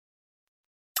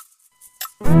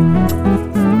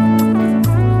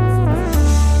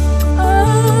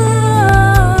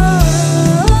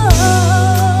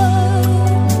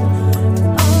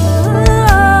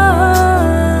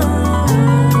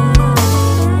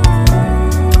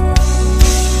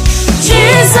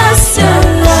Jesus, your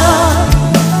love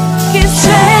keeps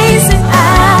chasing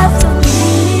after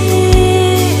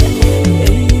me.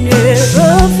 It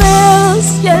never fails.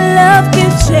 Your love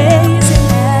keeps chasing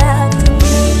after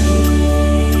me.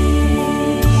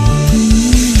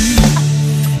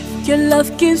 Your love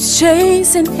keeps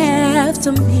chasing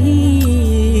after me.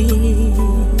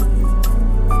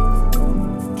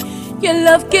 Your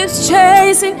love keeps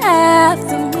chasing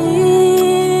after me.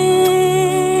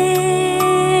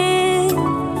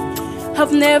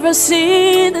 I've never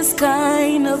seen this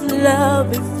kind of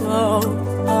love before.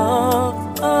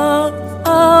 Oh, oh,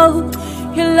 oh.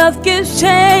 Your love keeps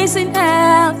chasing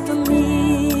after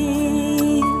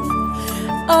me.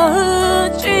 Oh,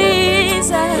 Jesus,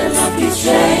 your love keeps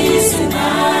chasing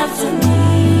after me.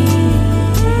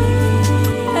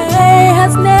 It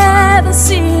has never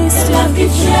ceased. Your love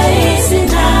keeps chasing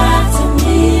after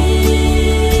me.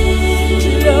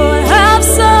 Lord, have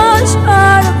such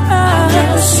heart of mine. I've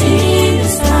never seen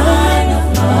this kind of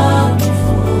love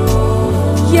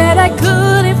before. Yet I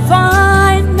couldn't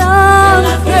find none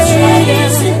greater.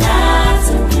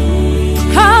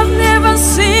 I've never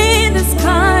seen this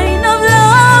kind of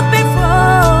love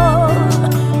before.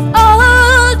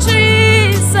 Oh,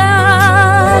 Jesus,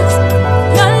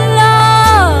 your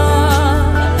love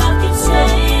keeps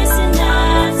chasing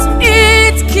after me.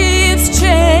 It keeps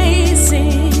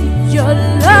chasing. Your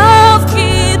love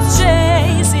keeps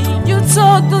chasing. You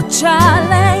took the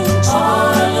challenge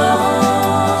all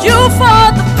alone. You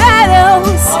fought the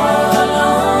battles all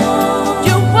alone.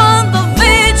 You won the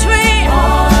victory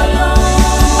all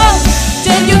alone.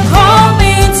 Then you called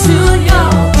me to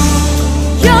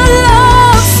your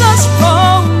love searched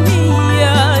for me.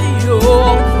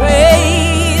 Your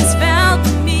grace found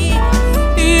me.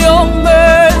 Your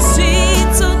mercy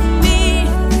took me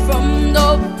from the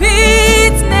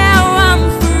pit. Now I'm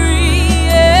free.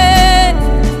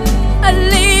 I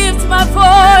lift my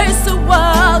voice to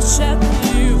worship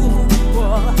you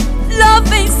for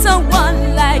loving someone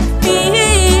like me.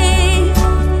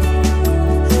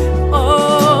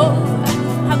 Oh,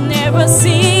 I've never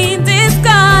seen this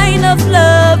kind of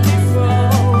love before.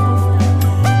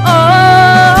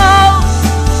 Oh,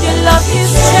 your love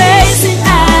is chasing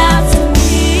after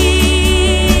me.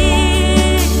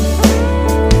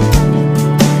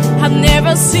 I've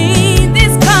never seen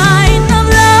this kind of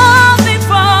love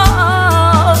before.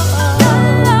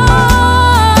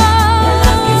 Your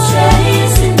love is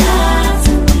chasing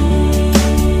after me.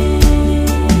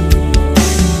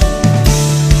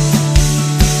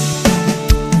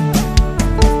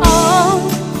 Oh,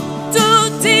 to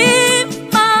deep,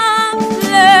 my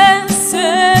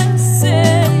blessed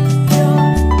Savior,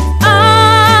 I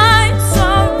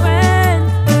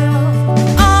surrender.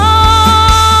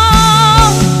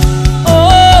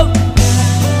 Oh,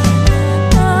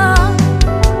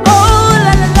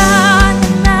 la la la,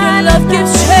 your love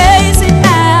keeps chasing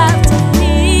after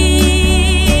me.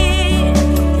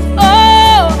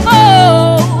 Oh,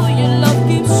 your love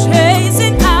keeps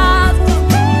chasing after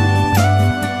me.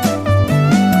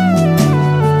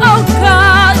 Oh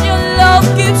God, your love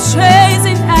keeps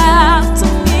chasing after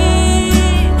me.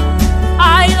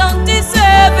 I don't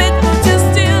deserve it to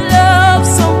still love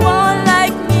someone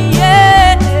like me.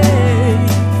 Yeah.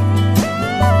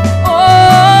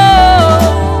 Oh,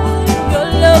 your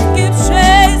love keeps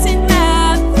chasing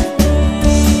after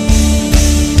me.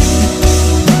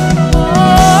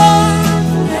 Oh,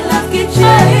 your love keeps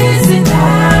chasing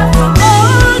after me.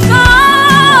 Oh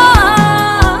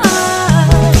God,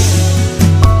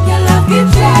 your love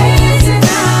keeps chasing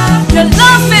after me. Your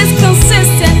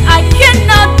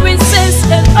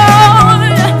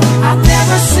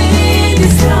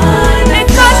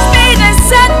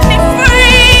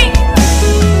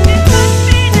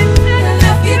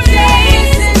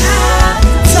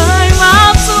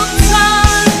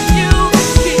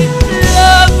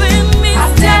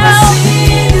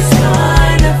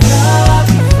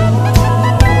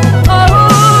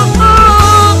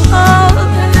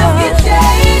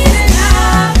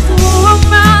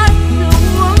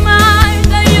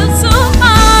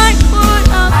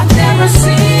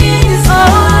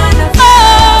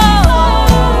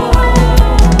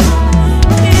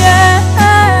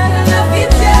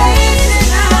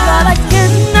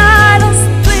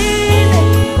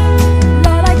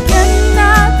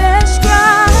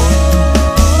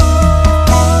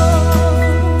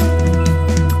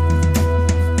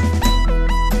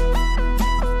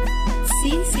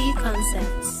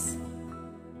concepts.